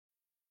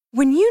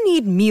When you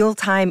need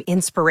mealtime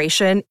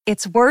inspiration,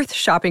 it's worth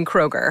shopping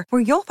Kroger,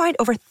 where you'll find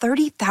over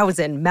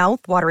 30,000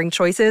 mouth-watering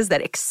choices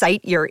that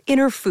excite your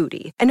inner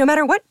foodie. And no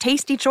matter what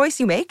tasty choice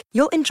you make,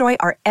 you'll enjoy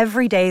our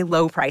everyday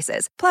low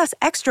prices, plus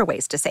extra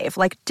ways to save,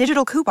 like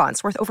digital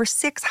coupons worth over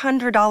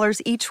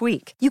 $600 each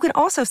week. You can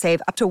also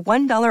save up to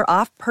 $1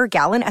 off per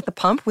gallon at the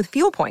pump with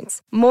fuel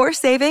points. More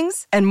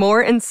savings and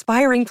more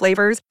inspiring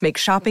flavors make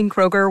shopping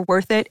Kroger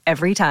worth it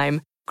every time.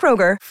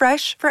 Kroger,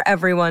 fresh for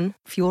everyone.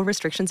 Fuel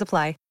restrictions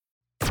apply.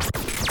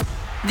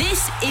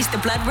 This is the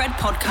Blood Red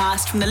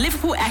podcast from the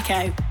Liverpool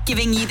Echo,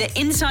 giving you the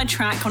inside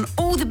track on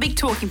all the big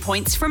talking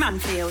points from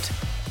Anfield.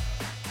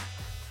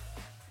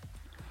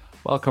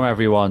 Welcome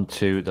everyone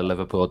to the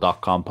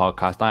Liverpool.com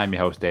podcast. I am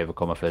your host David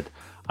Comerford,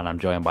 and I'm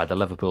joined by the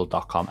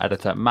Liverpool.com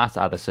editor Matt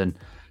Addison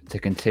to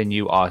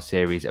continue our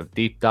series of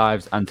deep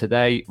dives. And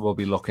today we'll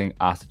be looking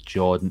at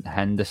Jordan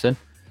Henderson,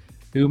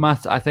 who,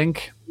 Matt, I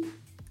think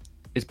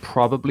is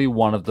probably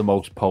one of the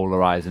most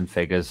polarising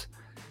figures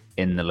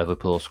in the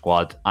Liverpool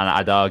squad, and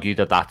I'd argue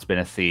that that's been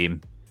a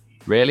theme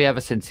really ever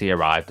since he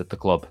arrived at the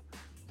club.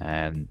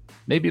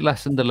 Maybe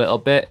lessened a little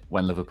bit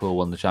when Liverpool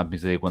won the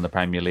Champions League, won the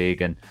Premier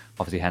League, and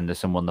obviously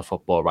Henderson won the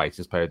Football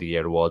Writers Player of the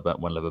Year award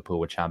when Liverpool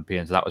were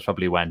champions. So that was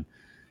probably when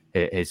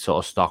his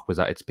sort of stock was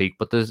at its peak.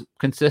 But there's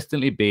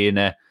consistently been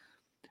a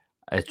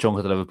chunk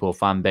of the Liverpool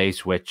fan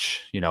base,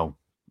 which, you know,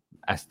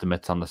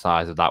 estimates on the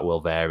size of that will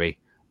vary,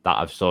 that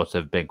have sort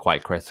of been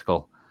quite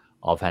critical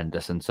of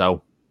Henderson.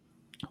 So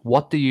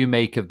what do you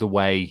make of the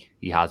way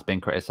he has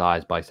been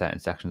criticised by certain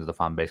sections of the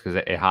fan base? Because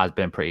it has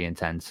been pretty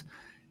intense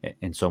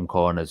in some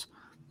corners.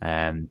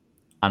 And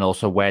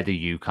also, where do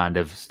you kind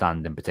of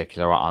stand in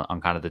particular on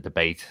kind of the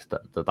debate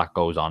that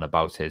goes on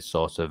about his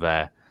sort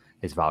of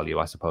his value,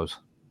 I suppose?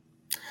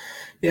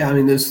 Yeah, I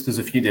mean, there's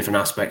a few different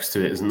aspects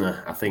to it, isn't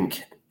there? I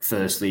think,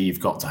 firstly, you've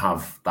got to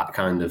have that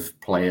kind of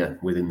player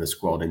within the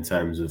squad in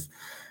terms of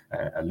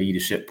a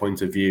leadership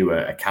point of view,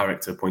 a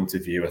character point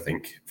of view. I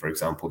think, for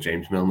example,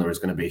 James Milner is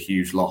going to be a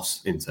huge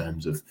loss in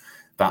terms of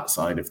that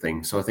side of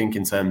things. So I think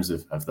in terms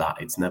of that,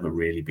 it's never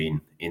really been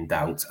in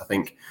doubt. I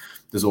think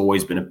there's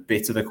always been a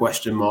bit of a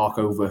question mark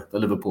over the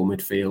Liverpool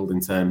midfield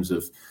in terms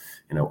of,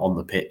 you know, on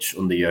the pitch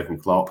under Jurgen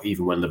Klopp.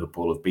 Even when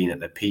Liverpool have been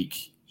at their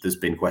peak, there's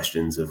been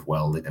questions of,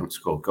 well, they don't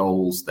score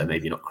goals, they're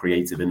maybe not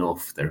creative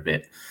enough, they're a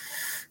bit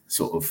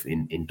sort of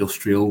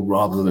industrial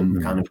rather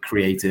than kind of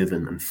creative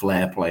and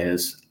flair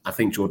players. I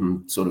think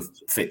Jordan sort of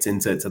fits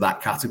into that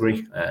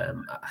category.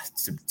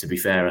 To be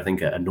fair, I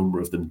think a number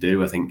of them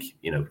do. I think,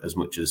 you know, as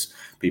much as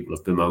people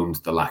have bemoaned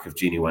the lack of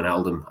Gini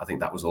Wijnaldum, I think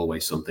that was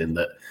always something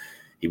that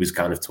he was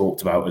kind of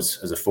talked about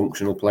as a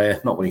functional player,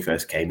 not when he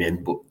first came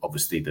in, but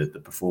obviously the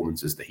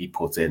performances that he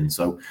put in.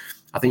 So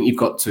I think you've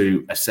got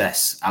to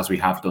assess, as we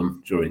have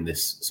done during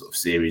this sort of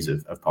series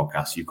of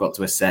podcasts, you've got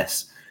to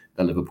assess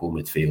the Liverpool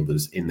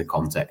midfielders in the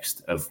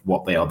context of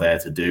what they are there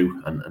to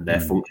do and their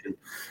function.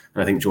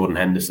 And I think Jordan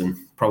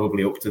Henderson,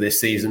 probably up to this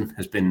season,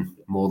 has been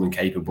more than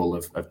capable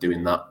of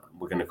doing that.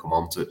 We're going to come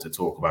on to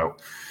talk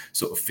about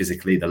sort of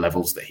physically the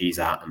levels that he's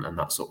at and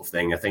that sort of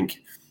thing. I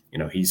think, you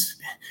know, he's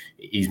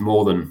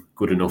more than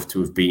good enough to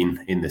have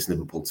been in this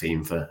Liverpool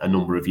team for a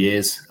number of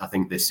years. I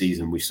think this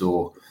season we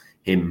saw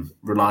him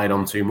relied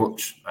on too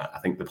much. I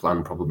think the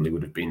plan probably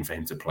would have been for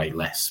him to play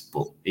less,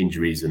 but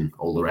injuries and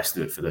all the rest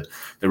of it for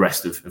the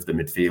rest of the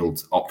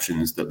midfield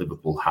options that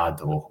Liverpool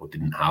had or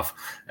didn't have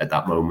at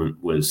that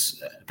moment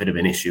was a bit of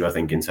an issue, I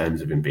think, in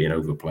terms of him being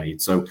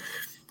overplayed. So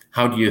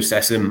how do you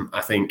assess him? I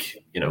think,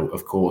 you know,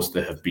 of course,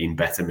 there have been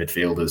better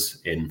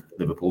midfielders in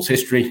Liverpool's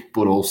history,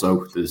 but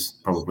also there's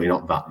probably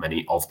not that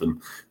many of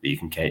them that you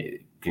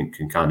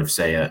can kind of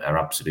say are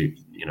absolute,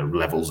 you know,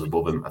 levels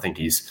above him. I think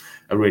he's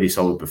a really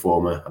solid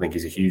performer. I think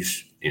he's a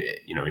huge,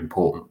 you know,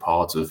 important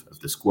part of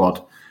the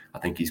squad. I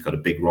think he's got a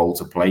big role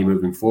to play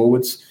moving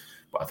forwards.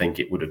 But I think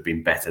it would have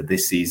been better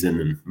this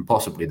season and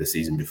possibly the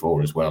season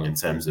before as well in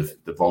terms of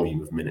the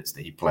volume of minutes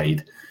that he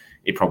played.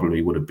 It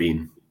probably would have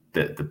been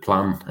the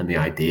plan and the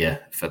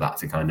idea for that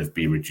to kind of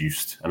be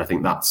reduced. And I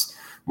think that's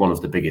one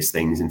of the biggest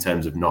things in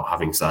terms of not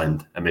having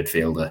signed a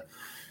midfielder.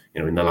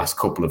 You know, in the last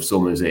couple of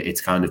summers,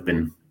 it's kind of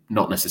been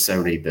not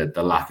necessarily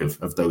the lack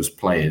of those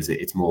players.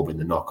 It's more been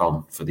the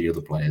knock-on for the other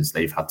players.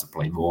 They've had to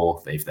play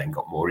more. They've then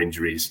got more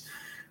injuries.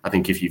 I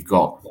think if you've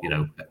got, you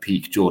know, a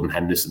peak Jordan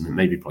Henderson that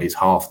maybe plays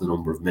half the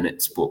number of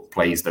minutes, but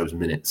plays those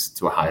minutes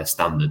to a higher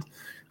standard,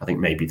 I think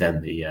maybe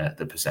then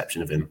the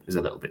perception of him is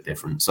a little bit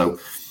different. So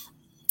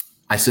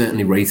I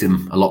certainly rate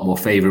him a lot more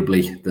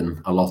favourably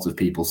than a lot of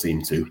people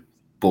seem to.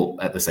 But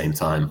at the same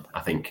time, I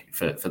think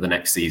for the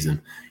next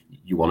season,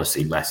 you want to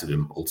see less of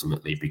him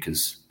ultimately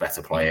because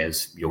better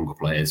players, younger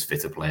players,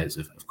 fitter players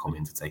have come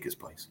in to take his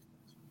place.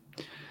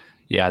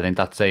 Yeah, I think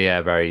that's a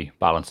very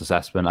balanced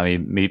assessment. I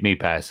mean, me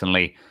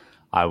personally,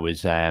 I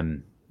was,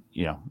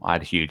 you know, I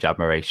had a huge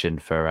admiration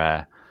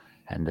for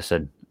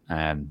Henderson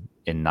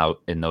in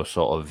those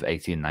sort of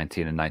 18,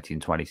 19 and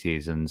 19, 20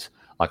 seasons,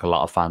 like a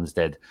lot of fans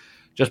did,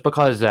 just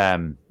because,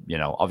 you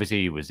know,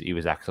 obviously he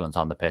was excellent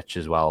on the pitch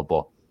as well,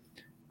 but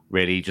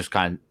really just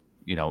kind of,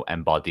 you know,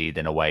 embodied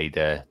in a way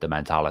the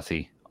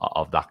mentality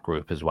of that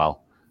group as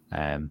well.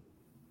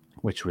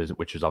 which was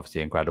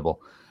obviously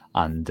incredible.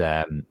 And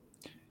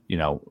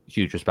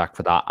huge respect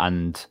for that.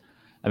 And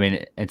I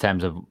mean, in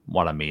terms of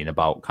what I mean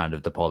about kind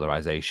of the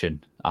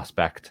polarization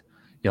aspect,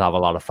 you'll have a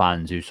lot of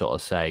fans who sort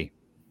of say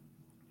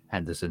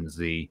Henderson's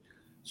the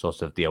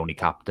only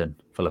captain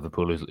for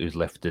Liverpool who's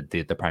lifted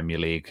the Premier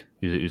League,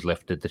 who's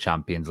lifted the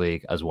Champions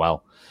League as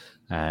well.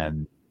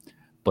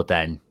 But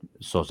then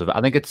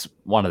I think it's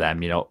one of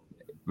them,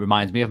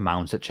 reminds me of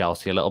Mount at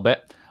Chelsea a little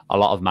bit. A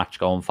lot of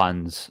match-going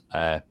fans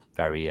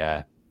very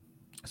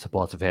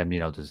supportive of him.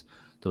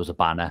 There was a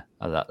banner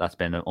that's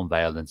been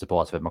unveiled in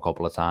support of him a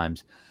couple of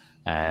times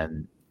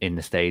in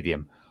the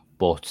stadium.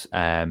 But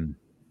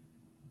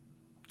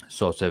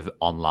sort of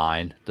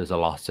online, there's a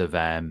lot of...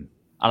 and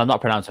I'm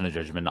not pronouncing a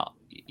judgment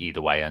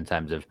either way in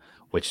terms of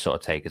which sort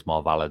of take is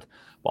more valid.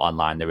 But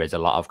online, there is a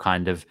lot of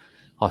kind of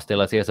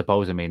hostility, I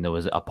suppose. I mean, there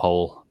was a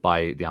poll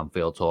by the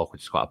Anfield Talk,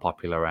 which is quite a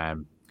popular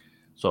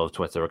sort of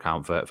Twitter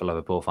account for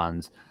Liverpool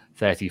fans.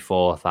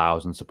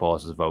 34,000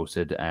 supporters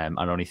voted, and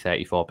only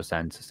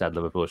 34% said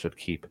Liverpool should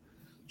keep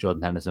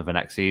Jordan Henderson for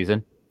next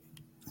season,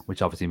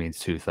 which obviously means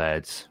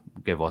 2/3,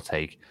 give or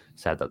take,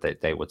 said that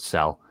they would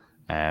sell.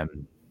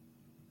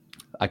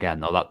 Again,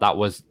 though, that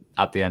was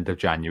at the end of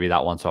January.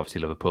 That one, so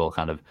obviously Liverpool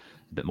kind of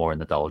a bit more in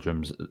the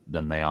doldrums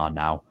than they are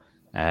now.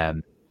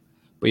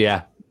 But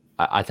yeah,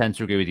 I tend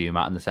to agree with you,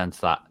 Matt, in the sense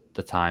that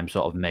the time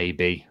sort of may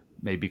be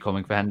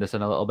coming for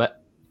Henderson a little bit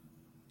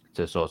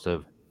to sort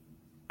of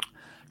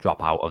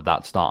drop out of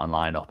that starting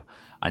lineup.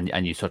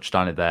 And you touched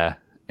on it there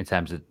in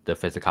terms of the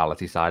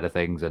physicality side of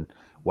things and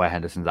where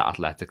Henderson's at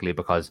athletically,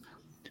 because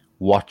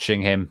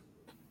watching him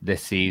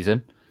this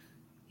season,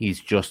 he's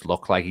just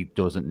looked like he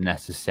doesn't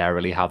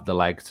necessarily have the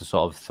legs to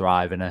sort of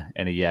thrive in a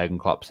Jurgen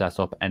Klopp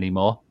setup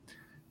anymore,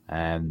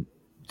 to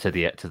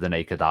the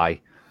naked eye.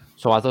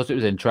 So I thought it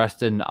was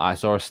interesting. I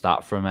saw a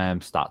stat from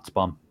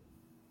StatsBomb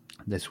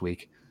this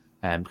week,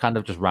 kind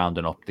of just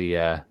rounding up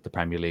the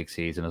Premier League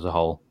season as a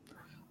whole.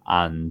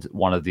 And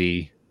one of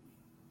the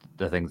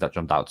things that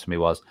jumped out to me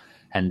was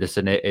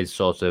Henderson is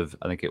sort of,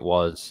 I think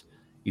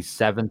he's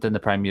 7th in the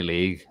Premier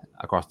League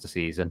across the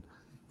season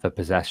for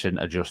possession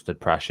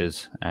adjusted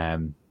pressures,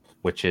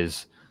 which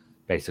is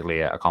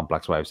basically a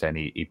complex way of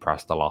saying he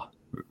pressed a lot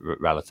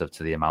relative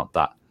to the amount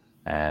that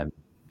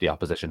the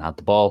opposition had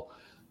the ball.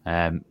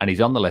 And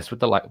he's on the list with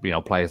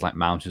the players like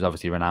Mount, who's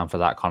obviously renowned for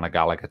that, Conor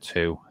Gallagher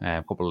too,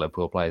 a couple of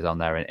Liverpool players on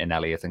there in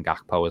Elliott and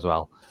Gakpo as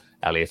well.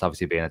 Elliott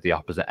obviously being at the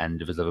opposite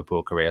end of his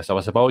Liverpool career. So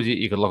I suppose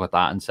you could look at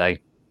that and say,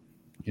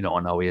 I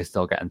know he is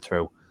still getting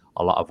through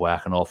a lot of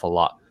work, an awful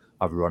lot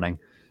of running.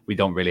 We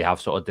don't really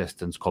have sort of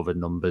distance covered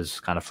numbers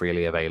kind of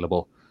freely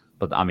available.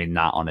 But I mean,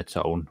 that on its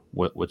own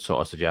would sort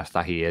of suggest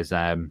that he is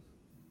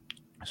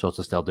sort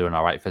of still doing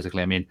all right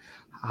physically. I mean,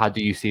 how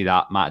do you see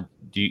that, Matt?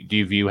 Do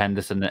you view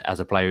Henderson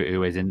as a player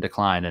who is in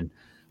decline? And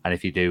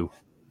if you do,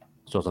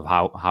 sort of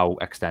how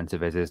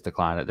extensive is his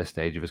decline at this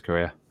stage of his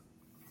career?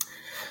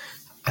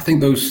 I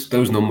think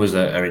those numbers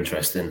are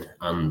interesting,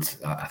 and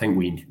I think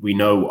we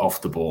know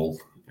off the ball,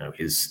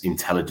 his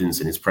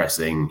intelligence in his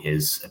pressing,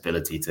 his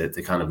ability to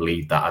kind of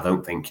lead that. I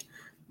don't think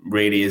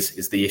really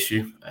is the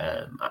issue.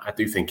 I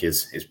do think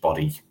his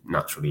body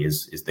naturally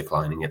is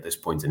declining at this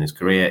point in his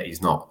career.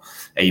 He's not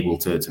able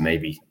to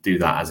maybe do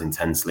that as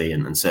intensely,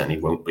 and certainly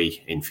won't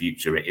be in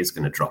future. It is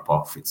going to drop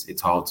off.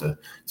 It's hard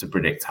to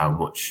predict how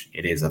much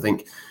it is. I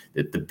think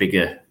that the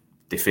bigger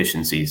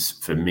deficiencies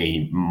for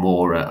me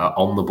more are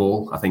on the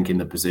ball. I think in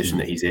the position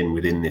that he's in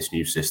within this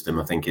new system,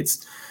 I think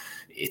it's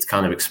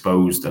kind of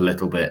exposed a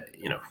little bit.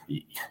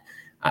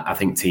 I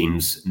think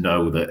teams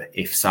know that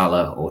if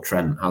Salah or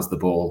Trent has the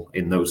ball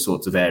in those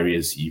sorts of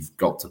areas, you've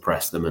got to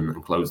press them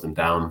and close them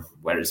down.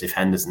 Whereas if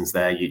Henderson's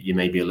there, you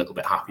may be a little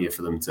bit happier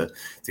for them to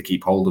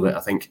keep hold of it. I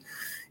think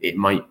it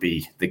might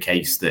be the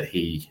case that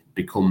he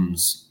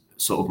becomes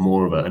sort of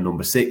more of a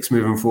number 6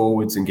 moving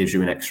forwards and gives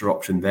you an extra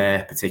option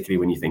there, particularly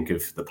when you think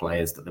of the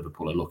players that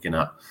Liverpool are looking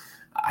at.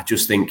 I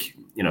just think,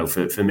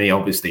 for me,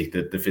 obviously,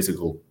 the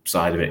physical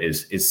side of it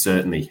is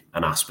certainly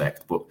an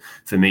aspect. But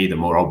for me, the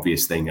more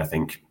obvious thing, I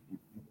think,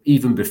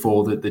 even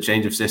before the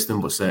change of system,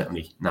 but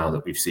certainly now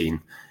that we've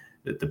seen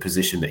that the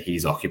position that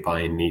he's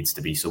occupying needs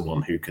to be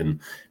someone who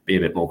can be a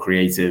bit more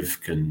creative,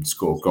 can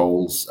score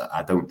goals.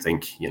 I don't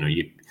think,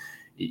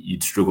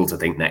 you'd struggle to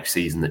think next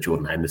season that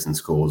Jordan Henderson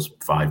scores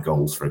 5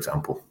 goals, for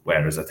example.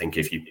 Whereas I think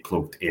if you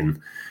plugged in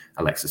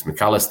Alexis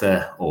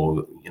McAllister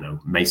or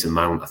Mason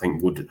Mount, I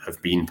think would have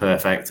been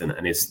perfect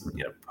and is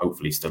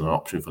hopefully still an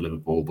option for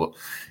Liverpool. But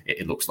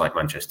it looks like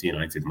Manchester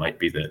United might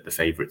be the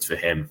favourites for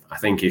him. I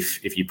think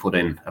if you put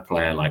in a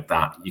player like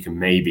that, you can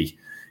maybe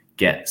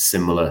get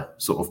similar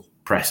sort of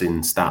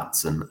pressing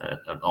stats and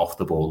off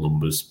the ball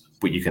numbers,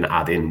 but you can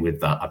add in with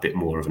that a bit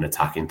more of an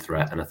attacking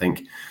threat. And I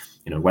think,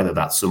 whether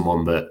that's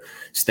someone that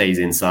stays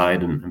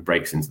inside and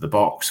breaks into the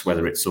box,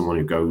 whether it's someone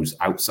who goes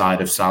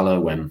outside of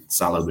Salah when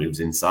Salah moves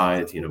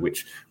inside,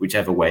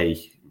 whichever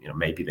way,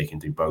 maybe they can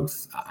do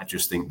both. I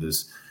just think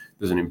there's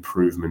an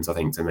improvement, I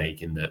think, to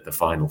make in the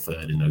final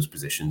third in those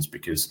positions,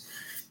 because,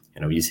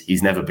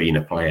 he's never been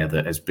a player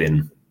that has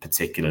been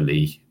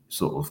particularly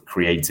sort of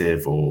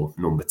creative or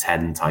number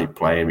 10 type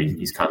player.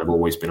 He's kind of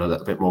always been a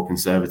little bit more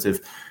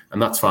conservative,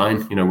 and that's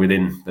fine,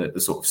 within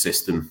the sort of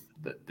system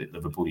that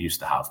Liverpool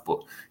used to have. But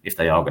if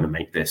they are going to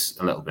make this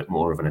a little bit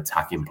more of an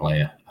attacking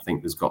player, I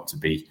think there's got to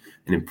be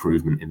an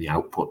improvement in the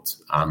output.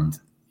 And,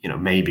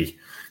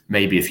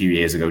 maybe a few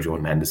years ago,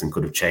 Jordan Henderson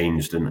could have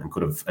changed and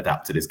could have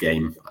adapted his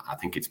game. I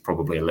think it's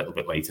probably a little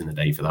bit late in the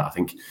day for that. I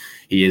think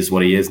he is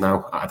what he is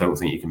now. I don't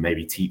think you can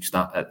maybe teach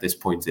that at this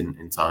point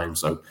in time.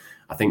 So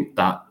I think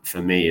that,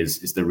 for me,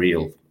 is the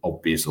real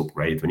obvious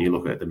upgrade. When you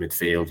look at the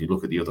midfield, you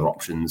look at the other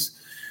options,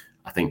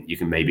 I think you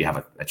can maybe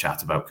have a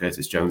chat about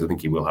Curtis Jones. I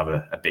think he will have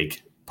a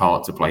big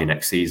part to play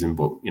next season.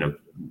 But,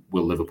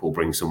 will Liverpool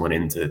bring someone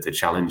in to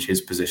challenge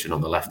his position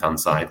on the left-hand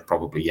side?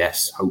 Probably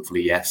yes.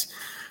 Hopefully yes.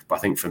 But I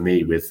think for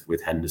me,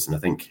 with Henderson, I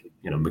think,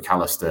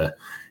 McAllister,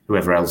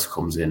 whoever else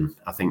comes in,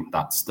 I think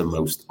that's the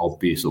most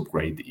obvious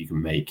upgrade that you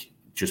can make,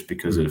 just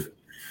because of,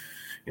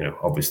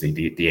 obviously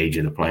the age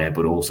of the player,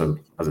 but also,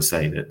 as I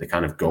say, the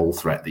kind of goal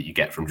threat that you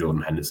get from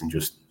Jordan Henderson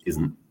just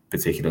isn't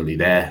particularly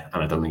there.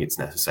 And I don't think it's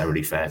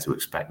necessarily fair to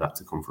expect that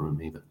to come from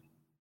him either.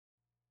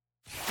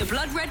 The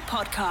Blood Red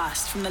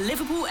Podcast from the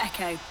Liverpool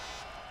Echo.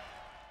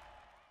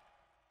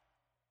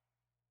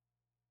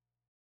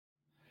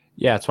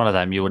 Yeah, it's one of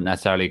them. You wouldn't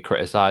necessarily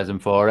criticise him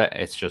for it.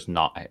 It's just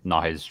not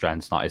his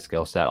strengths, not his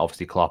skill set.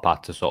 Obviously, Klopp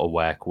had to sort of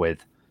work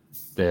with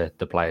the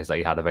players that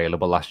he had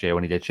available last year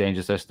when he did change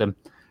the system.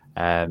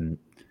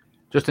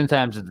 Just in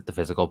terms of the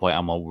physical point,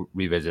 and we'll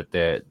revisit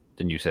the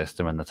new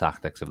system and the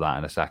tactics of that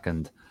in a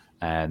second.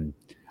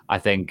 I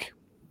think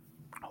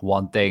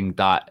one thing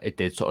that it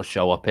did sort of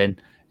show up in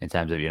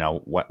terms of,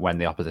 when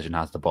the opposition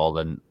has the ball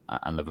and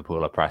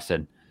Liverpool are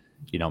pressing,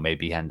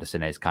 maybe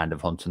Henderson is kind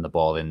of hunting the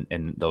ball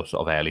in those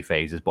sort of early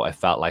phases. But it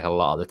felt like a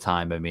lot of the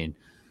time,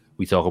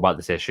 we talk about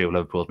this issue of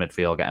Liverpool's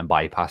midfield getting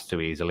bypassed too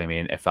easily.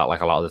 It felt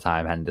like a lot of the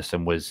time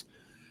Henderson was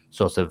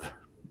sort of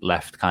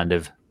left kind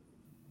of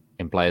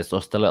in players'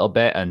 dust a little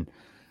bit. And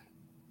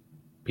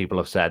people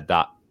have said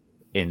that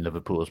in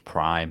Liverpool's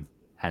prime,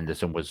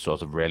 Henderson was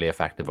sort of really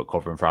effective at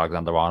covering for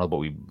Alexander-Arnold, but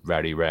we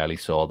very rarely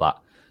saw that.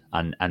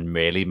 And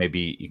really,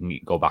 maybe you can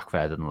go back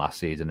further than last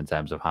season in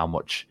terms of how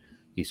much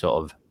he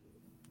sort of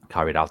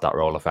carried out that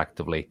role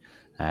effectively.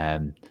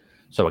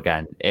 So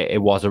again,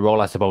 it was a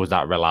role, I suppose,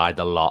 that relied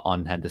a lot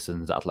on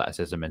Henderson's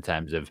athleticism in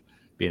terms of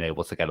being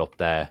able to get up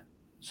there,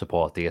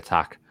 support the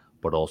attack,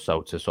 but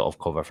also to sort of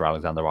cover for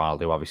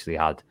Alexander-Arnold, who obviously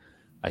had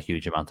a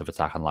huge amount of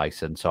attack and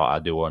license. So I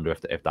do wonder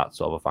if that's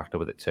sort of a factor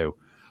with it too.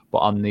 But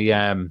on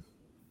the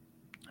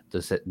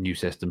new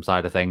system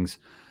side of things,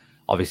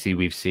 obviously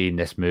we've seen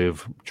this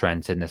move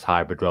Trent in this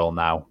hybrid role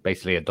now,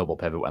 basically a double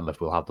pivot when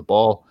Liverpool have the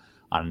ball.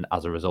 And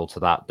as a result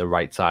of that, the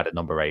right side at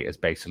number 8 has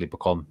basically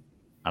become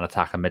an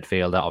attacker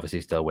midfielder, obviously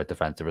still with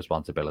defensive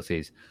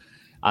responsibilities.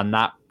 And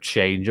that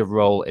change of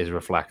role is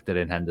reflected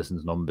in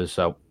Henderson's numbers.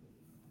 So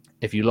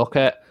if you look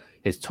at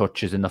his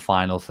touches in the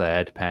final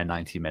third per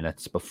 90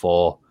 minutes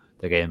before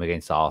the game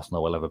against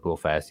Arsenal, where Liverpool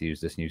first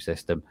used this new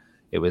system,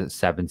 it was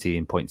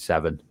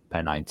 17.7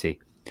 per 90.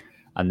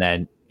 And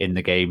then in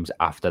the games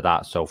after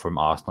that, so from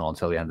Arsenal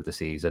until the end of the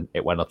season,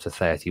 it went up to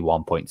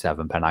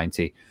 31.7 per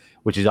 90,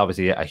 which is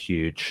obviously a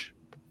huge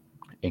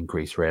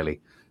increase,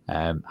 really.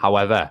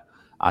 However,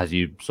 as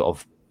you sort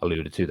of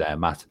alluded to there,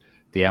 Matt,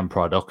 the end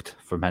product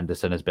from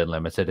Henderson has been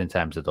limited in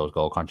terms of those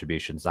goal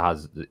contributions.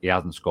 He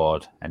hasn't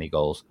scored any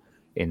goals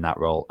in that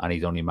role, and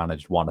he's only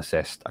managed 1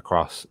 assist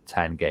across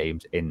 10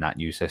 games in that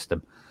new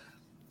system.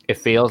 It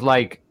feels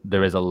like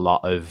there is a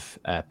lot of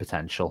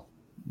potential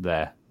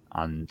there,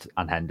 and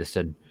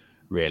Henderson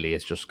really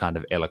is just kind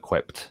of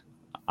ill-equipped,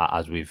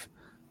 as we've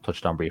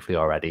touched on briefly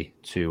already,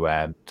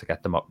 to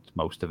get the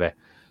most of it.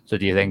 So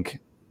do you think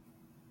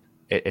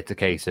it's a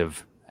case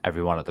of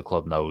everyone at the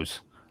club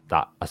knows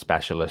that a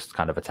specialist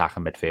kind of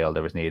attacking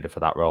midfielder is needed for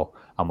that role?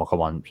 And we'll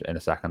come on in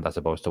a second, I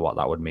suppose, to what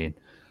that would mean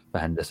for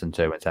Henderson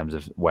too, in terms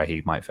of where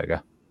he might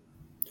figure.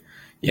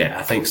 Yeah,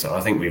 I think so.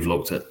 I think we've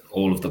looked at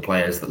all of the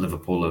players that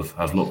Liverpool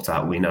have looked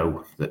at. We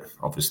know that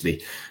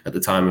obviously at the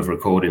time of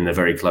recording, they're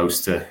very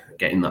close to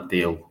getting that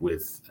deal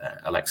with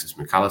Alexis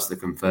McAllister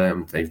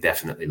confirmed. They've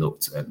definitely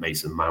looked at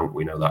Mason Mount.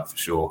 We know that for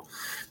sure.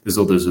 There's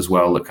others as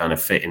well that kind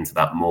of fit into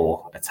that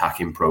more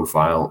attacking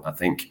profile. I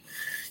think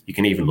you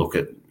can even look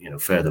at,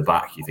 further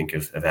back, you think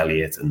of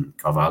Elliott and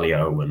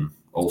Carvalho and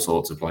all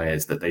sorts of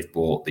players that they've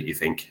bought that you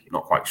think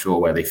not quite sure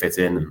where they fit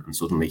in, and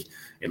suddenly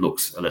it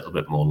looks a little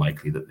bit more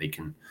likely that they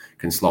can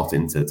slot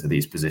into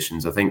these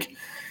positions. I think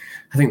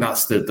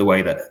that's the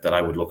way that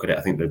I would look at it.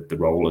 I think that the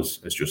role has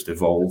just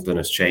evolved and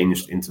has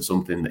changed into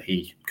something that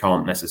he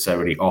can't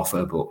necessarily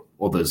offer, but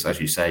others, as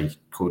you say,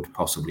 could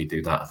possibly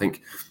do that. I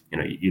think,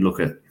 you look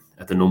at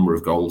the number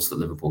of goals that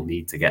Liverpool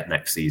need to get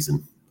next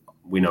season.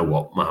 We know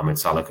what Mohamed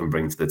Salah can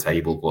bring to the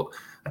table, but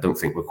I don't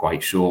think we're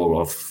quite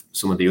sure of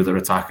some of the other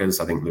attackers.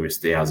 I think Luis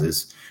Diaz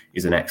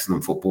is an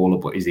excellent footballer,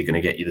 but is he going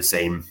to get you the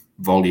same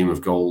volume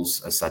of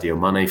goals as Sadio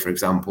Mane, for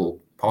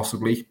example?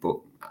 Possibly, but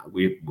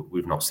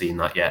we've not seen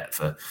that yet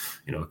for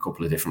a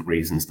couple of different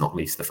reasons, not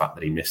least the fact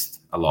that he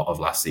missed a lot of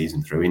last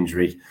season through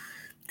injury.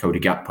 Cody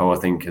Gakpo, I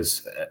think,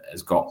 has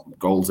got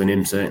goals in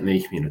him,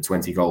 certainly.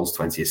 20 goals,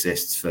 20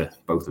 assists for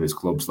both of his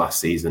clubs last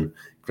season.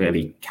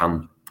 Clearly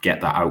can get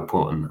that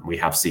output, and we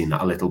have seen that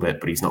a little bit,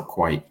 but he's not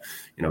quite,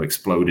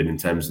 exploded in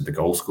terms of the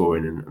goal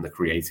scoring and the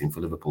creating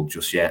for Liverpool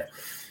just yet.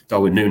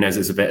 Darwin Núñez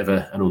is a bit of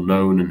an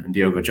unknown, and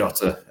Diogo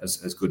Jota,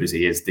 as good as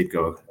he is, did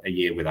go a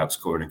year without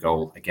scoring a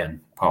goal, again,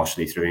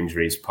 partially through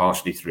injuries,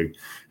 partially through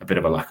a bit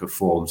of a lack of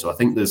form. So I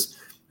think there's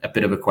a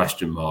bit of a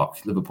question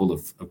mark. Liverpool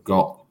have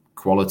got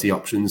quality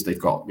options. They've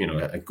got,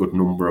 a good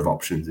number of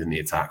options in the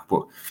attack,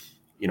 but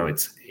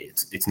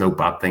it's no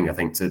bad thing, I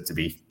think, to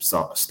be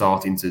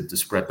starting to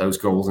spread those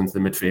goals into the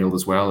midfield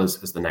as well as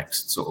the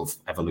next sort of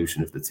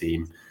evolution of the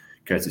team.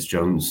 Curtis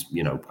Jones,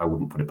 I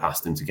wouldn't put it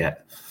past him to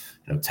get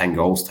 10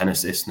 goals, 10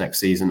 assists next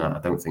season. I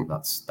don't think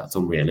that's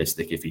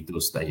unrealistic if he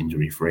does stay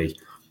injury free.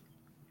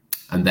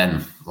 And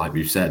then, like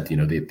we've said,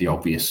 the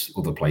obvious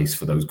other place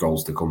for those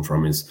goals to come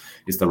from is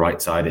the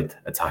right-sided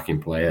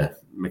attacking player.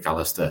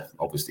 McAllister,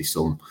 obviously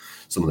some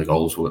of the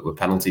goals were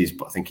penalties,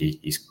 but I think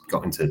he's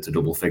got into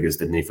double figures,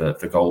 didn't he, for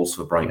goals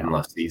for Brighton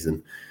last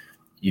season.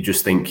 You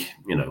just think,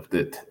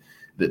 that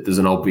there's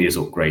an obvious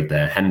upgrade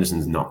there.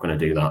 Henderson's not going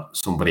to do that.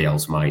 Somebody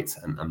else might,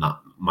 and that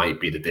might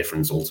be the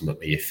difference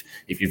ultimately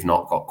if you've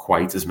not got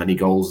quite as many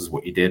goals as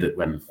what you did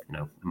when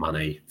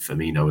Mane,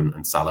 Firmino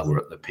and Salah were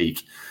at the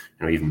peak.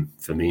 Even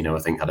Firmino,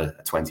 I think, had a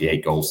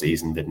 28-goal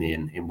season, didn't he,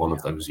 in one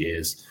of those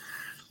years.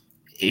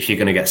 If you're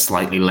going to get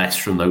slightly less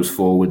from those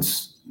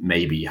forwards,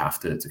 maybe you have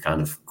to kind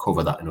of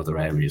cover that in other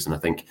areas. And I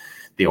think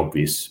the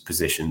obvious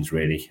positions,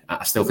 really,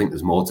 I still think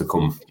there's more to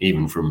come,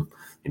 even from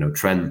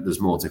Trent.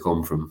 There's more to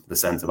come from the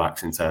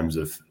centre-backs in terms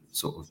of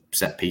sort of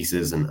set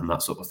pieces and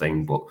that sort of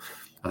thing. But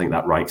I think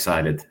that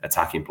right-sided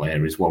attacking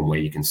player is one where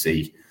you can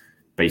see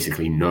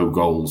basically no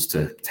goals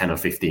to 10 or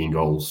 15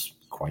 goals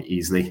quite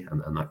easily,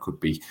 and that could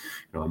be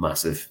a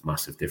massive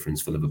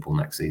difference for Liverpool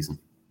next season.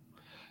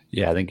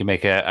 Yeah, I think you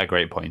make a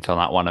great point on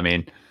that one. I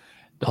mean,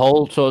 the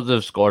whole sort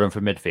of scoring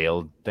from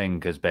midfield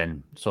thing has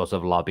been sort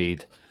of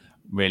lobbied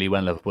really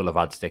when Liverpool have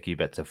had sticky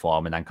bits of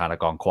form and then kind of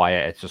gone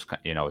quiet. It's just,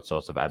 it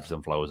sort of ebbs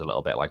and flows a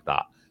little bit like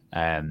that.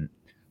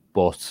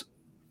 But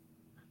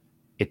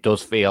it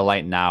does feel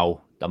like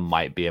now there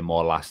might be a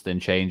more lasting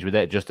change with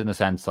it, just in the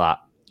sense that,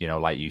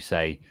 like you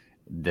say,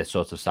 this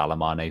sort of Salah,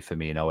 Mane,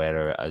 Firmino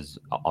era has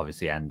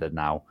obviously ended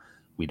now.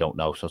 We don't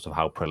know sort of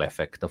how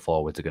prolific the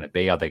forwards are going to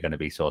be. Are they going to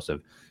be sort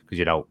of,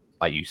 because,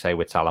 like you say,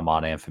 with Salah,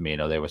 Mane and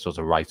Firmino, they were sort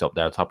of right up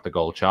there top of the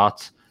goal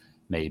charts.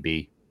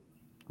 Maybe,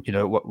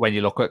 when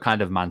you look at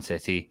kind of Man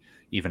City,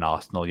 even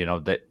Arsenal,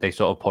 they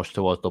sort of push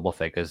towards double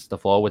figures, the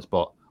forwards,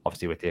 but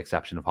obviously with the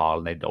exception of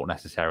Haaland, they don't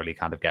necessarily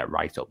kind of get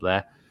right up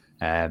there.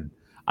 And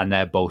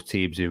they're both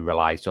teams who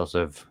rely sort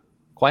of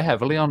quite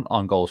heavily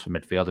on goals from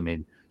midfield. I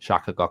mean,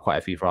 Xhaka got quite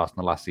a few for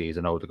Arsenal last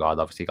season. Odegaard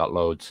obviously got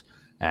loads.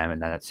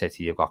 And then at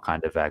City, you've got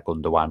kind of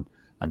Gundogan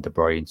and De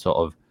Bruyne sort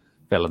of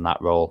filling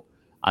that role.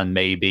 And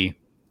maybe,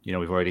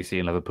 we've already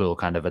seen Liverpool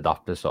kind of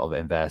adopt a sort of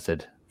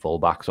inverted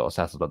fullback sort of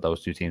setup that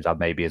those two teams have.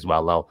 Maybe as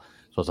well, they'll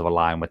sort of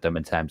align with them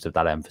in terms of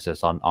that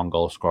emphasis on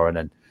goal scoring.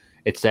 And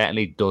it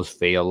certainly does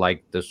feel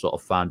like the sort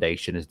of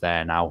foundation is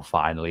there now,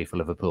 finally, for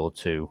Liverpool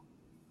to,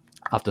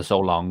 after so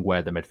long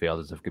where the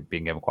midfielders have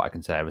been given quite a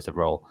conservative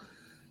role,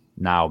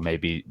 now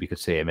maybe we could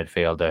see a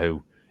midfielder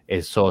who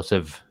is sort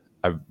of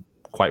a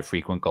quite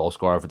frequent goal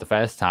scorer for the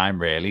first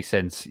time, really,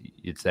 since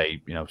you'd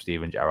say,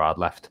 Steven Gerrard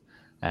left,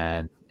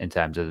 and in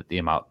terms of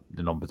the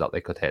numbers that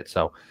they could hit.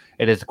 So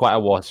it is quite a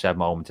watershed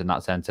moment in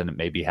that sense, and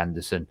maybe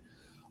Henderson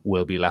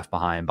will be left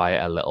behind by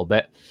it a little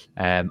bit.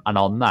 And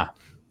on that,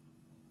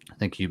 I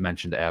think you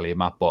mentioned it earlier,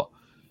 Matt, but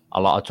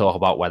a lot of talk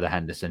about whether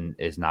Henderson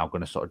is now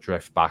going to sort of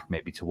drift back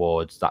maybe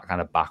towards that kind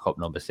of backup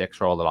number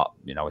 6 role. A lot,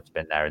 it's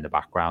been there in the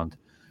background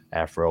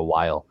for a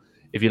while.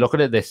 If you look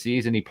at it this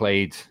season, he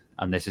played,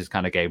 and this is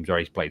kind of games where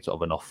he's played sort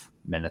of enough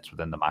minutes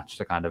within the match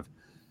to kind of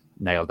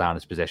nail down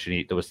his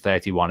position. There was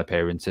 31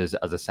 appearances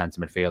as a centre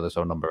midfielder,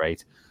 so number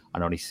 8,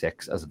 and only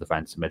 6 as a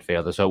defensive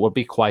midfielder. So it would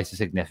be quite a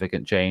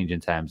significant change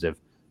in terms of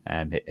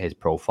his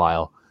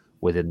profile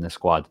within the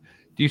squad.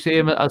 Do you see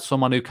him as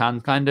someone who can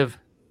kind of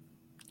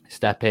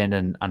step in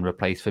and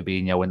replace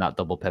Fabinho in that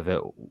double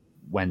pivot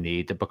when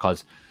needed?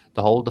 Because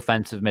the whole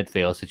defensive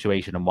midfield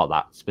situation and what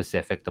that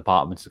specific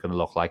department is going to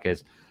look like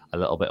is a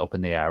little bit up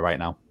in the air right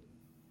now.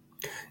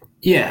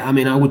 Yeah, I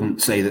mean, I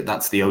wouldn't say that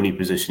that's the only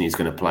position he's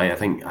going to play. I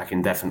think I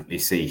can definitely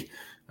see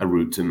a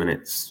route to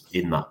minutes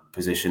in that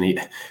position.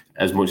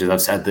 As much as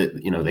I've said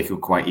that, they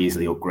could quite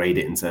easily upgrade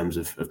it in terms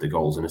of the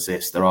goals and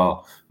assists, there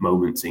are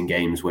moments in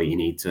games where you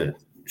need to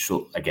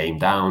shut a game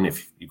down.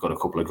 If you've got a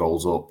couple of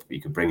goals up, you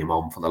could bring him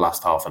on for the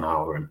last half an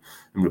hour and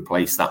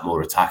replace that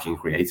more attacking,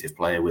 creative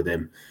player with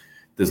him.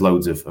 There's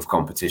loads of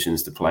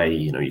competitions to play.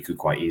 You could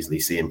quite easily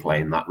see him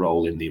playing that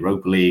role in the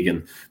Europa League,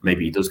 and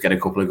maybe he does get a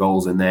couple of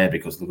goals in there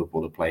because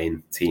Liverpool are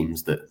playing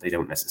teams that they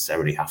don't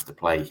necessarily have to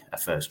play a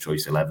first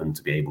choice 11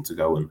 to be able to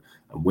go and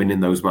win in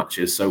those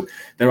matches. So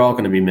there are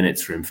going to be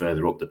minutes for him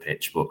further up the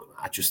pitch, but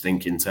I just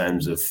think in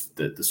terms of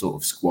the sort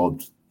of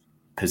squad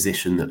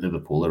position that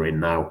Liverpool are in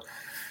now,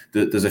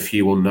 there's a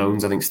few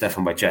unknowns. I think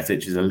Stefan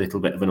Bajcetic is a little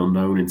bit of an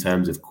unknown in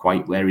terms of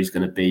quite where he's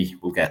going to be.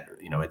 We'll get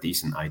a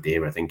decent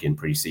idea, I think, in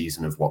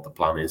pre-season of what the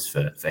plan is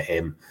for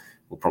him.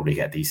 We'll probably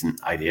get a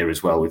decent idea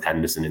as well with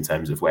Henderson in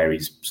terms of where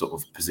he's sort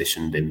of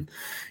positioned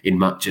in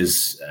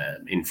matches,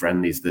 in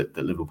friendlies that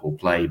Liverpool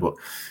play. But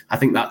I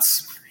think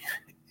that's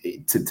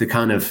to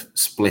kind of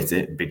split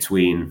it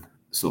between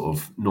sort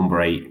of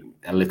number 8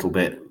 a little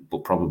bit,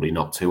 but probably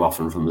not too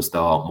often from the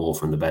start, more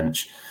from the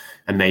bench,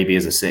 and maybe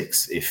as a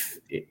 6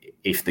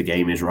 if the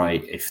game is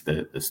right, if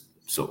the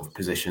sort of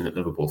position that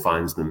Liverpool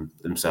finds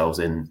themselves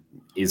in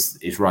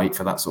is right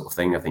for that sort of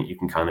thing. I think you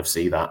can kind of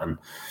see that, and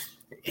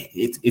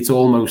it's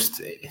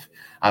almost,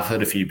 I've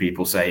heard a few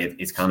people say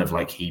it's kind of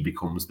like he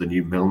becomes the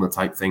new Milner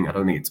type thing. I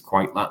don't think it's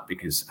quite that,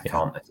 because I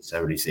can't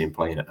necessarily see him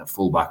playing at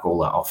fullback all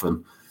that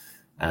often.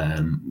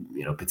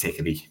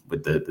 Particularly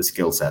with the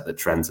skill set that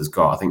Trent has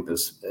got. I think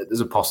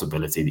there's a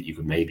possibility that you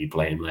could maybe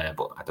play him there,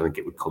 but I don't think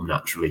it would come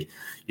naturally.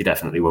 You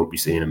definitely won't be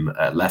seeing him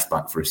at left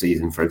back for a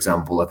season, for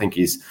example. I think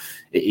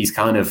he's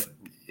kind of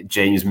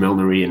James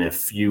Milner-y in a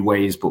few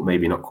ways, but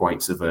maybe not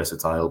quite so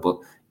versatile. But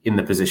in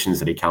the positions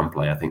that he can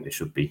play, I think there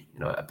should be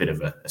a bit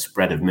of a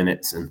spread of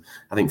minutes. And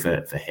I think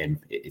for him,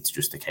 it's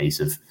just a case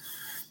of,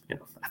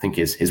 I think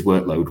his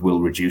workload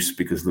will reduce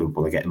because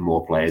Liverpool are getting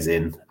more players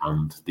in,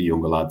 and the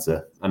younger lads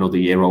are another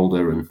year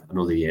older and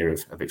another year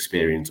of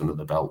experience under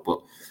the belt.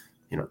 But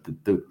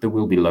there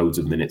will be loads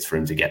of minutes for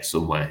him to get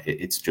somewhere.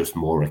 It's just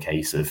more a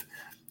case of,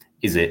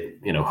 is it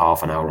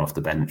half an hour off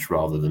the bench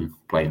rather than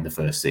playing the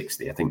first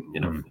 60? I think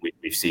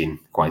we've seen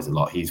quite a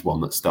lot. He's one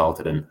that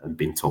started and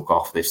been took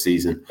off this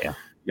season. Yeah.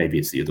 Maybe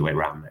it's the other way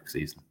around next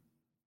season.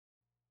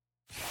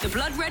 The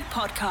Blood Red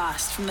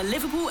Podcast from the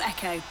Liverpool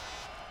Echo.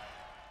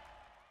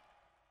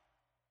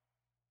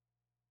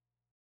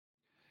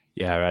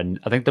 Yeah, and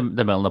I think the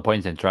Milner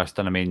point's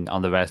interesting. I mean,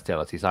 on the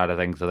versatility side of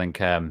things, I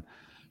think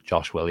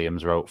Josh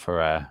Williams wrote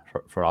for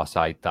our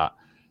site that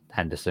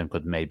Henderson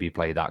could maybe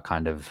play that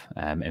kind of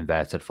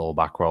inverted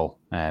fullback role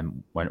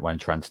when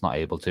Trent's not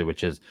able to,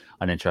 which is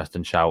an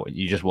interesting shout.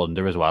 You just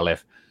wonder as well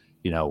if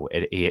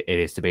it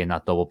is to be in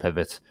that double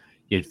pivot.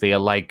 You'd feel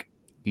like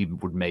he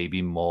would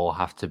maybe more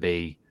have to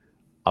be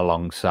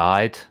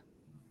alongside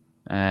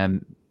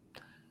Fabinho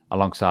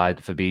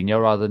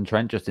rather than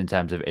Trent, just in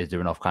terms of, is there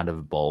enough kind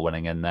of ball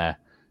winning in there?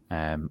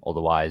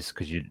 Otherwise,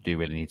 because you do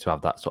really need to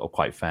have that sort of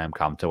quite firm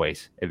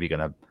counterweight if you're going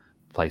to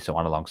play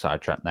someone alongside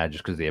Trent there,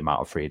 just because of the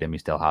amount of freedom he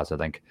still has, I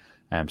think.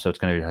 So it's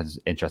going to be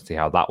interesting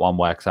how that one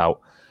works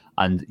out.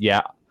 And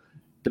yeah,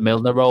 the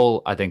Milner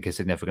role, I think, is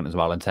significant as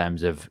well in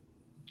terms of,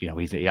 he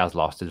has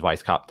lost his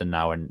vice captain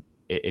now, and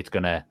it's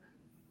going to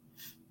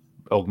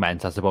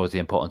augment, I suppose, the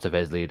importance of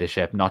his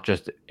leadership, not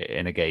just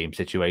in a game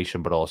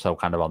situation, but also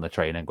kind of on the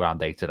training ground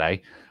day to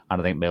day.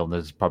 And I think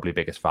Milner's probably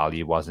biggest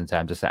value was in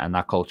terms of setting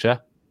that culture.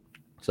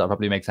 So that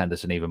probably makes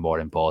Henderson even more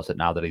important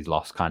now that he's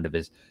lost kind of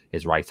his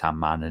right-hand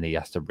man, and he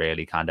has to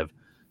really kind of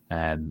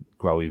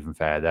grow even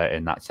further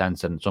in that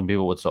sense. And some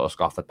people would sort of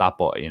scoff at that,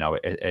 but,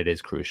 it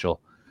is crucial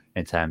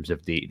in terms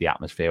of the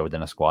atmosphere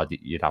within a squad,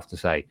 you'd have to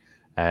say.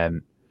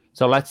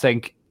 So let's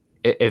think,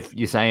 if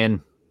you're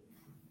saying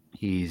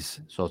he's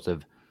sort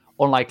of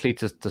unlikely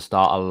to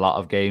start a lot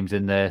of games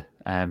in the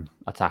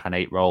attack and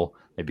 8 role,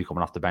 maybe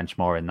coming off the bench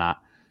more in that,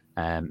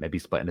 maybe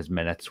splitting his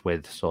minutes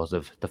with sort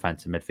of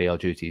defensive midfield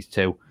duties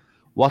too.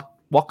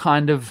 What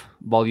kind of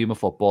volume of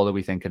football are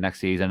we thinking next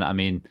season? I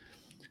mean,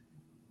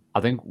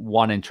 I think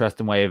one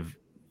interesting way of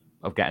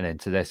getting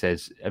into this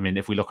is, I mean,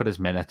 if we look at his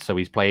minutes, so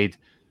he's played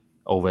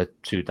over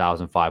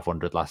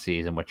 2,500 last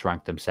season, which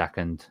ranked him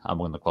second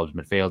among the club's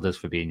midfielders.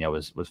 Fabinho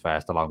was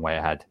first, a long way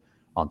ahead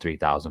on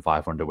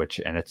 3,500, which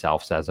in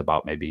itself says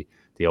about maybe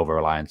the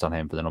over-reliance on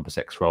him for the number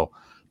 6 role.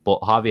 But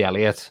Harvey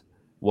Elliott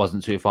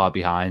wasn't too far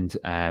behind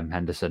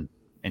Henderson,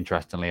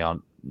 interestingly,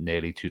 on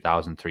nearly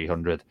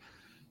 2,300.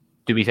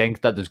 Do we think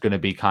that there's going to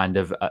be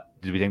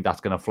do we think that's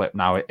going to flip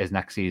now? Is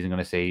next season going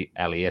to see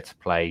Elliott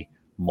play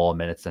more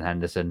minutes than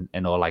Henderson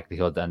in all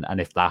likelihood?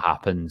 And if that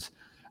happens,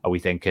 are we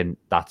thinking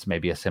that's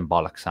maybe a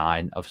symbolic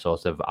sign of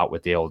sort of out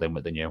with the old, in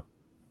with the new?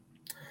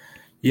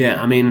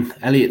 Yeah, I mean,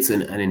 Elliott's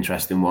an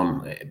interesting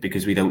one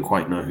because we don't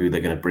quite know who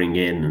they're going to bring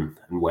in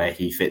and where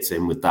he fits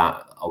in with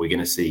that. Are we going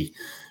to see,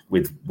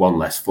 with one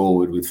less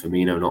forward, with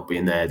Firmino not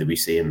being there, do we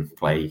see him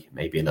play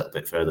maybe a little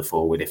bit further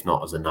forward? If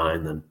not as a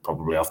 9, then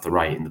probably off the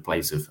right in the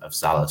place of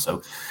Salah.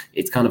 So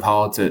it's kind of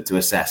hard to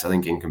assess, I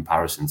think, in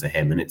comparison to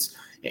him. And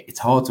it's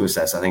hard to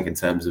assess, I think, in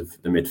terms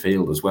of the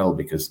midfield as well,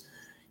 because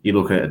you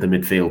look at the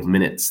midfield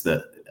minutes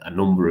that a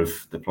number of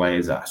the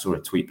players, I saw a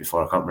tweet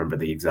before, I can't remember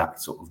the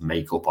exact sort of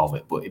makeup of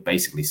it, but it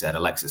basically said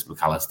Alexis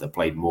McAllister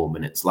played more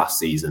minutes last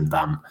season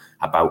than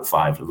about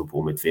 5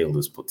 Liverpool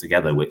midfielders put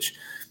together, which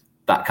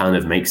that kind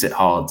of makes it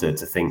hard to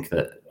think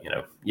that,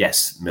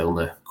 yes,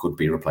 Milner could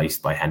be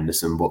replaced by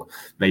Henderson, but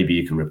maybe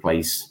you can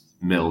replace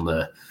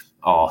Milner,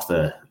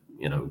 Arthur,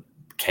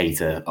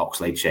 Keita,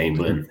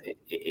 Oxlade-Chamberlain.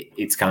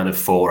 It's kind of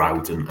 4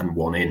 out and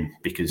 1 in,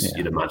 because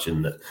you'd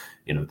imagine that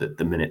that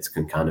the minutes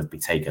can kind of be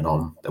taken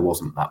on. There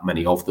wasn't that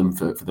many of them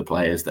for the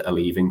players that are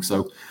leaving,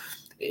 so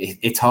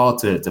it's hard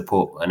to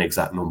put an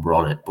exact number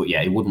on it. But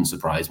yeah, it wouldn't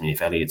surprise me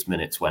if Elliott's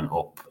minutes went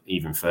up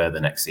even further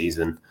next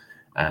season.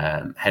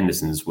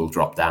 Henderson's will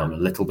drop down a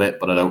little bit,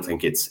 but I don't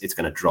think it's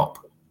going to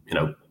drop,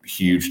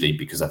 hugely,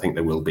 because I think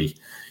there will be,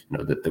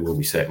 there will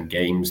be certain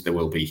games, there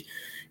will be,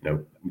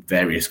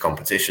 various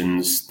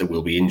competitions, there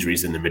will be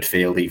injuries in the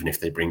midfield, even if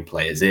they bring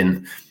players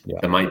in. Yeah.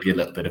 There might be a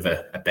little bit of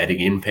a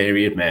bedding in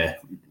period where,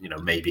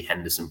 maybe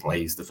Henderson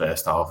plays the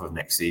first half of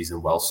next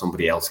season while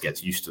somebody else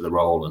gets used to the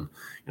role. And,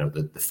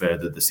 the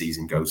further the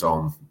season goes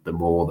on, the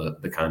more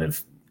the kind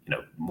of,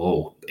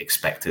 more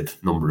expected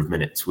number of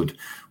minutes would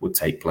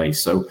take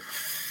place. So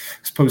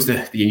I suppose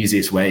the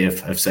easiest way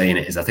of saying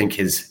it is I think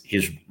his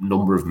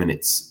number of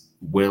minutes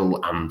will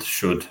and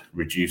should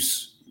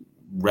reduce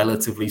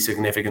relatively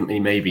significantly,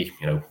 maybe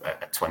a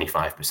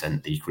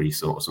 25%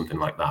 decrease or something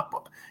like that.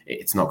 But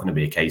it's not going to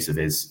be a case of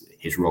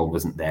his role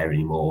isn't there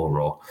anymore,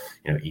 or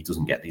he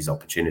doesn't get these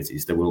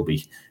opportunities. There will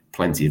be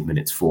plenty of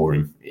minutes for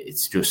him.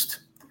 It's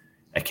just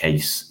a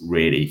case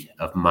really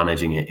of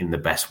managing it in the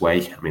best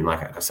way. I mean,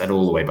 like I said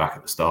all the way back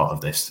at the start of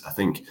this, I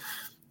think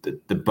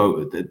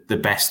the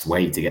best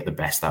way to get the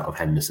best out of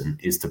Henderson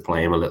is to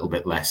play him a little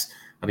bit less.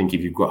 I think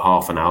if you've got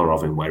half an hour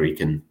of him where he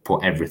can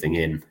put everything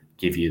in,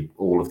 give you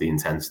all of the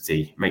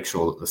intensity, make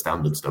sure that the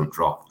standards don't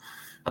drop,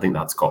 I think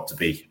that's got to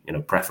be,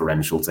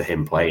 preferential to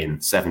him playing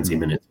 70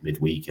 minutes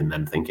midweek and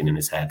then thinking in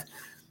his head,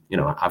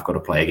 I've got to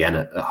play again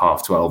at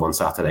 12:30 on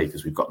Saturday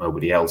because we've got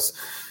nobody else.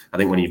 I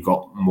think when you've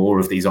got more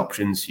of these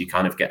options, you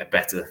kind of get a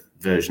better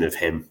version of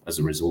him as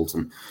a result.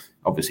 And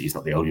obviously he's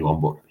not the only one,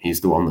 but he's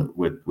the one that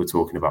we're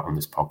talking about on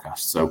this podcast.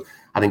 So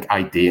I think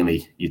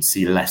ideally you'd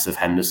see less of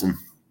Henderson,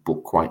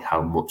 but quite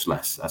how much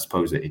less, I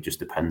suppose it just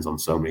depends on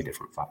so many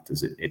different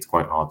factors. It's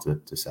quite hard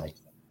to say.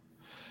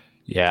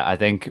 Yeah, I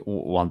think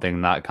one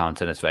thing that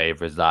counts in his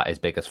favour is that his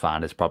biggest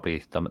fan is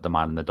probably the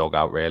man in the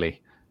dugout,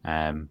 really.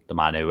 The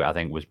man who I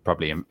think was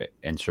probably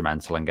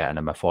instrumental in getting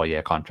him a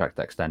 4-year contract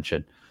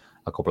extension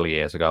a couple of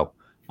years ago.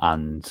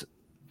 And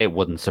it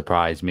wouldn't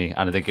surprise me.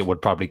 And I think it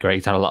would probably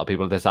grate on a lot of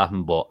people if this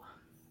happened, but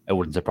it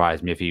wouldn't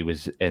surprise me if he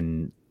was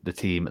in the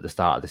team at the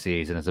start of the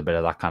season as a bit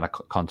of that kind of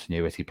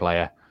continuity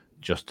player,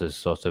 just as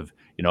sort of,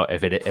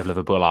 if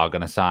Liverpool are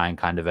going to sign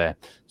kind of a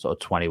sort of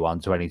 21,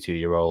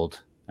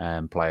 22-year-old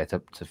player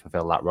to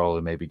fulfill that role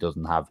who maybe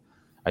doesn't have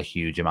a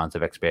huge amount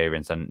of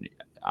experience. And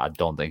I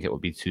don't think it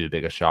would be too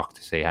big a shock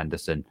to see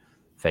Henderson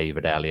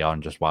favoured early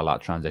on just while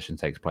that transition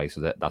takes place.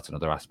 So that's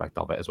another aspect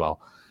of it as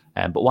well.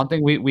 But one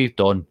thing we've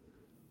done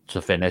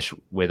to finish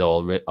with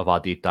all of our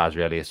deep dives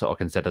really is sort of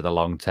consider the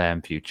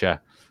long-term future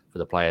for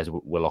the players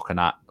we're looking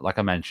at. Like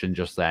I mentioned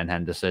just then,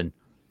 Henderson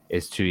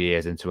is 2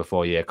 years into a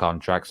 4-year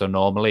contract. So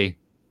normally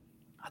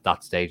at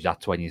that stage,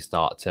 that's when you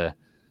start to,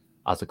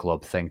 as a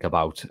club, think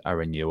about a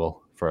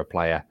renewal for a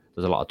player.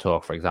 There's a lot of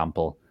talk, for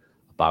example,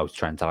 about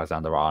Trent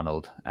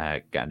Alexander-Arnold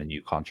getting a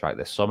new contract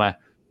this summer,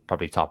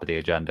 probably top of the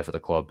agenda for the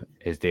club.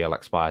 His deal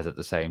expires at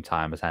the same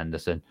time as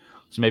Henderson.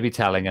 So maybe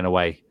telling in a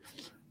way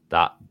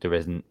that there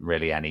isn't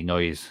really any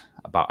noise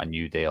about a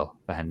new deal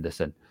for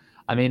Henderson.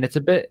 I mean,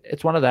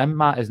 it's one of them,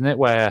 Matt, isn't it,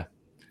 where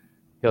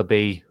he'll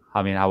be,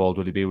 I mean, how old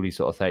will he be? Will he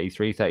sort of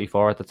 33,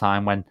 34 at the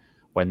time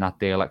when that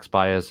deal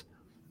expires?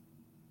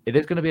 It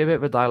is going to be a bit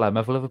of a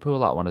dilemma for Liverpool,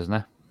 that one, isn't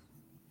it?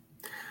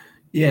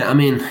 Yeah, I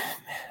mean,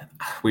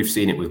 we've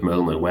seen it with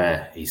Milner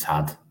where he's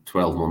had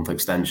 12-month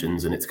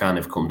extensions and it's kind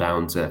of come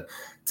down to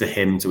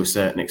him to a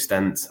certain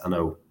extent. I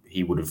know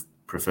he would have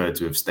preferred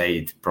to have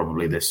stayed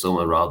probably this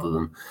summer rather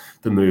than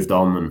moved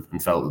on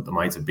and felt that there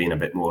might have been a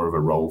bit more of a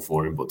role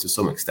for him. But to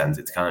some extent,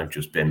 it's kind of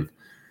just been,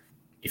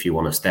 if you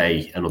want to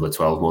stay another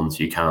 12 months,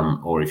 you can,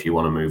 or if you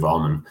want to move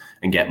on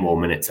and get more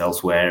minutes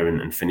elsewhere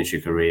and finish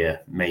your career,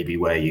 maybe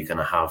where you're going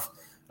to have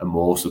a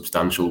more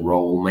substantial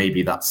role.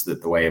 Maybe that's the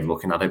way of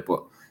looking at it.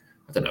 But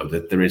I don't know,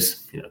 that there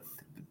is,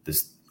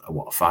 there's a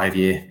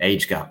 5-year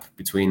age gap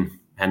between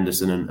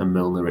Henderson and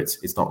Milner.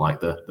 It's not like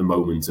the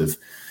moment of,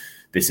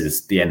 this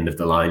is the end of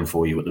the line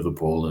for you at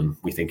Liverpool and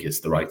we think it's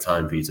the right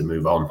time for you to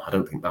move on. I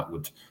don't think that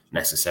would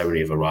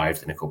necessarily have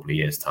arrived in a couple of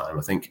years' time.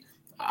 I think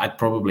I'd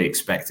probably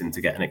expect him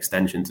to get an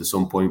extension to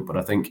some point, but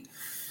I think,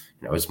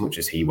 as much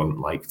as he won't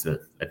like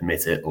to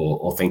admit it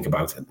or think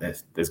about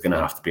it, there's going to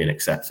have to be an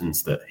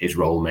acceptance that his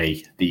role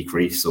may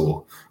decrease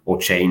or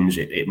change.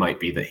 It might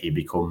be that he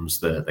becomes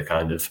the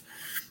kind of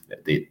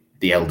the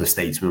elder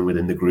statesman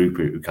within the group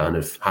who kind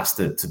of has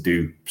to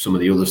do some of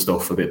the other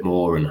stuff a bit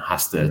more and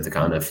has to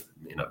kind of,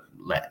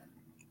 let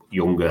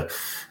younger,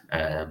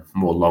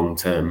 more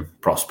long-term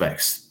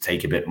prospects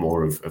take a bit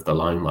more of the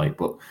limelight.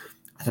 But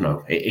I don't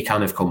know, it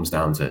kind of comes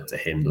down to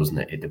him, doesn't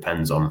it? It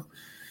depends on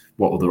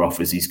what other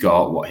offers he's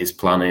got, what his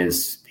plan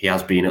is. He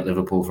has been at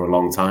Liverpool for a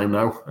long time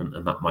now,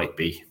 and that might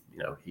be,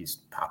 he's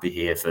happy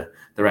here for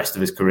the rest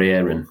of his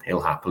career and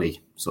he'll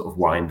happily sort of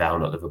wind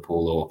down at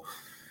Liverpool, or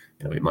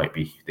it might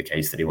be the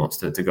case that he wants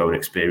to go and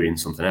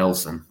experience something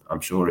else. And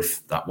I'm sure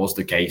if that was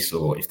the case,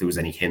 or if there was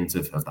any hint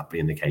of that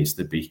being the case,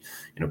 there'd be,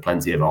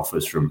 plenty of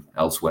offers from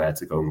elsewhere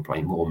to go and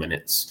play more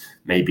minutes,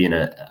 maybe in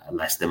a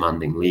less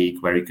demanding league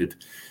where he could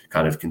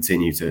kind of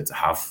continue to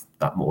have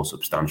that more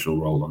substantial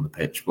role on the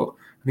pitch. But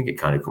I think it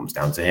kind of comes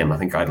down to him. I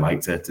think I'd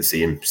like to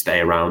see him stay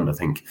around. I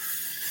think,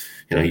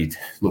 you'd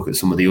look at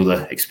some of the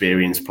other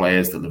experienced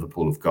players that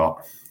Liverpool have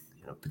got,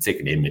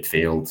 particularly in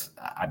midfield.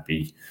 I'd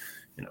be,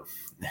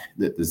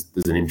 there's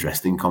an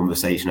interesting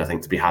conversation, I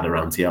think, to be had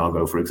around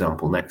Thiago, for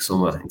example, next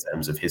summer in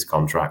terms of his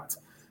contract.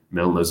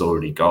 Milner's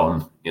already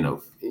gone.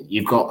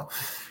 You've got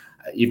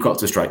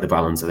to strike the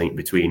balance, I think,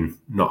 between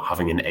not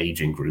having an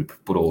aging group,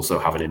 but also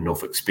having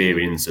enough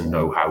experience and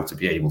know-how to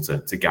be able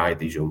to guide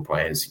these young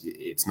players.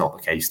 It's not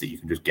the case that you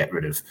can just get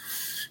rid of,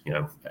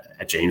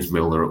 a James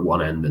Milner at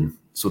one end and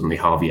suddenly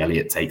Harvey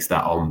Elliott takes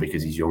that on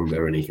because he's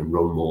younger and he can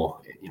run more.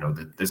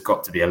 There's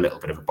got to be a little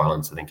bit of a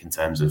balance, I think, in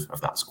terms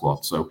of that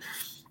squad. So,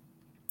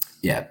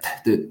 yeah,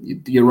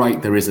 you're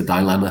right, there is a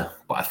dilemma,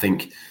 but I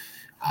think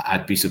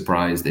I'd be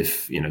surprised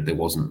if, there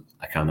wasn't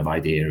a kind of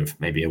idea of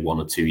maybe a 1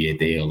 or 2 year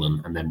deal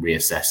and then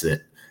reassess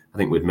it. I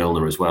think with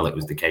Milner as well, it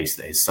was the case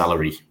that his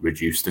salary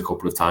reduced a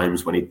couple of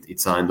times when he'd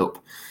signed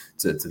up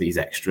to these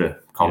extra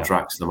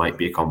contracts. Yeah. There might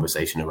be a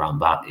conversation around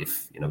that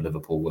if,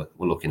 Liverpool were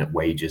looking at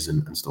wages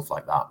and stuff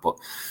like that. But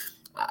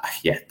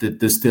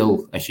there's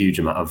still a huge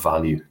amount of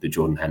value that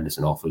Jordan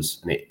Henderson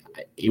offers. And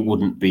it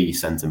wouldn't be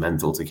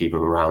sentimental to keep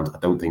him around. I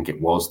don't think it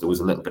was. There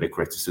was a little bit of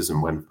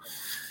criticism when,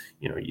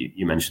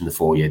 you mentioned the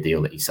 4 year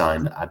deal that he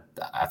signed.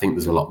 I think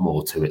there's a lot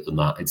more to it than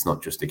that. It's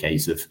not just a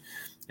case of,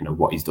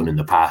 what he's done in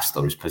the past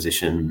or his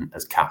position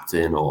as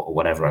captain or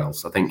whatever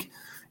else. I think,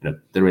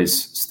 there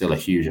is still a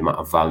huge amount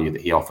of value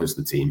that he offers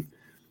the team.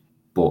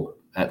 But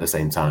at the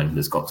same time,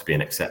 there's got to be an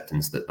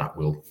acceptance that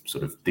will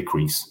sort of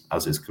decrease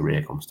as his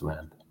career comes to an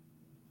end.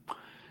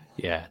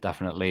 Yeah,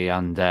 definitely.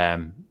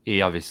 And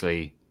he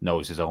obviously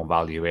knows his own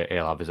value.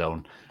 He'll have his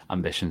own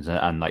ambitions.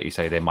 And like you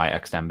say, they might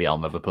extend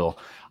beyond Liverpool.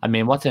 I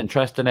mean, what's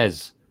interesting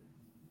is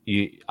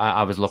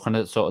I was looking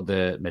at sort of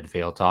the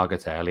midfield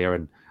targets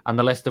earlier and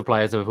the list of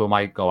players who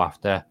might go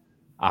after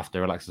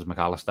Alexis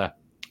McAllister.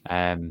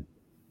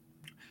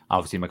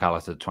 Obviously,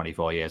 McAllister's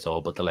 24 years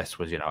old, but the list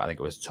was, I think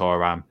it was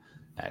Thuram,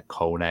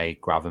 Kone,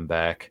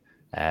 Gravenberch,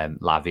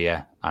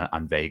 Lavia,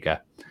 and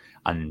Vega.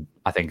 And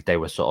I think they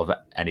were sort of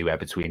anywhere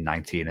between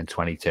 19 and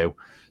 22.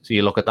 So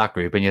you look at that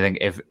group and you think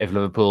if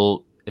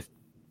Liverpool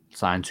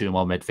sign 2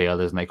 more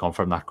midfielders and they come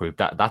from that group,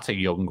 that's a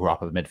young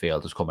crop of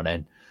midfielders coming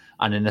in.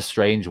 And in a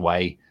strange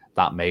way,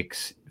 that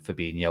makes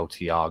Fabinho,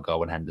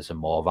 Thiago and Henderson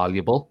more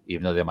valuable,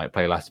 even though they might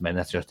play less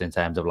minutes, just in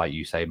terms of, like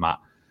you say, Matt,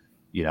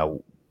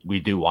 we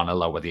do want to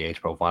lower the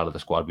age profile of the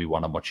squad. We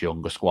want a much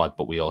younger squad,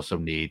 but we also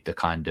need the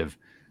kind of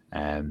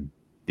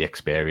the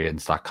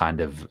experience, that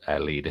kind of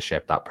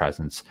leadership, that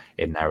presence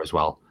in there as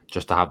well,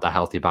 just to have that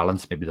healthy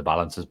balance. Maybe the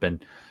balance has been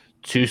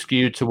too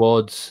skewed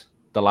towards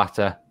the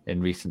latter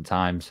in recent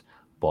times,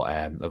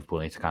 but Liverpool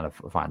need to kind of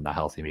find that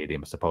healthy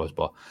medium, I suppose.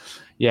 But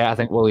yeah, I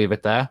think we'll leave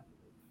it there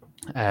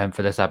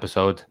for this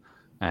episode.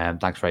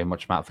 Thanks very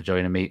much, Matt, for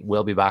joining me.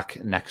 We'll be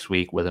back next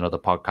week with another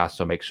podcast,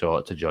 so make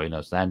sure to join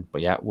us then.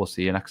 But yeah, we'll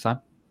see you next time.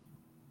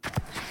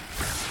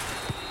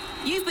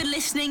 You've been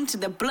listening to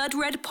the Blood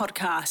Red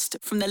podcast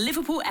from the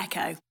Liverpool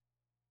Echo.